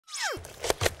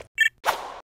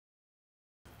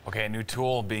Okay, a new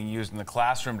tool being used in the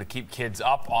classroom to keep kids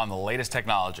up on the latest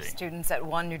technology. Students at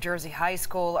one New Jersey high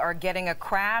school are getting a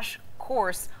crash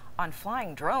course on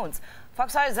flying drones.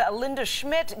 Fox Eye's Linda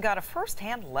Schmidt got a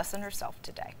first-hand lesson herself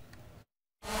today.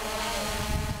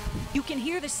 You can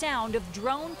hear the sound of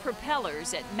drone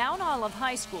propellers at Mount Olive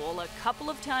High School a couple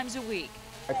of times a week.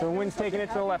 So the wind's taking it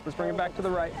to the left. Let's bring it back to the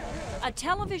right. A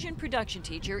television production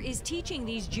teacher is teaching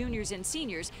these juniors and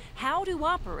seniors how to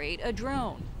operate a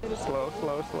drone. Slow,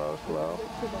 slow, slow, slow.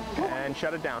 And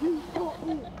shut it down.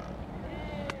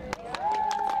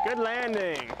 Good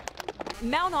landing.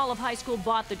 Mount Olive High School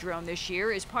bought the drone this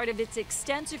year as part of its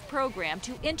extensive program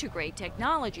to integrate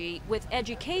technology with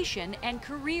education and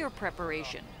career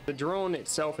preparation. The drone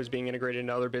itself is being integrated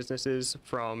into other businesses,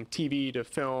 from TV to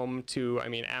film to,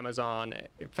 Amazon,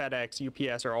 FedEx,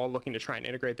 UPS are all looking to try and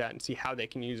integrate that and see how they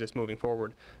can use this moving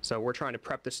forward. So we're trying to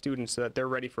prep the students so that they're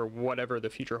ready for whatever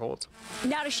the future holds.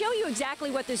 Now, to show you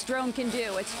exactly what this drone can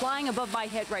do, it's flying above my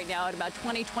head right now at about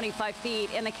 20-25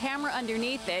 feet, and the camera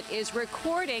underneath it is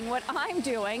recording what I'm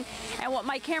doing and what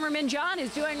my cameraman John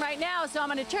is doing right now. So I'm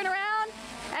going to turn around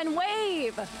and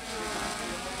wave.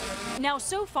 Now,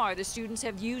 so far, the students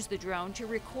have used the drone to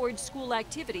record school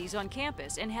activities on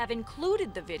campus and have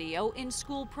included the video in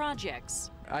school projects.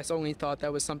 I only thought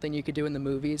that was something you could do in the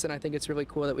movies, and I think it's really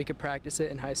cool that we could practice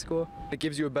it in high school. It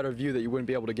gives you a better view that you wouldn't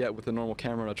be able to get with a normal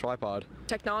camera and a tripod.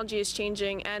 Technology is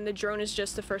changing, and the drone is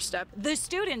just the first step. The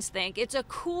students think it's a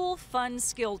cool, fun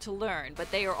skill to learn, but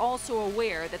they are also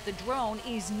aware that the drone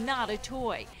is not a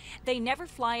toy. They never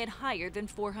fly it higher than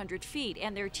 400 feet,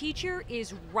 and their teacher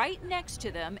is right next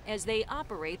to them as they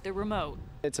operate the remote.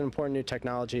 It's an important new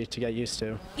technology to get used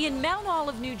to. In Mount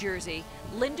Olive, New Jersey,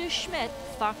 Linda Schmidt,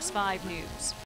 Fox 5 News.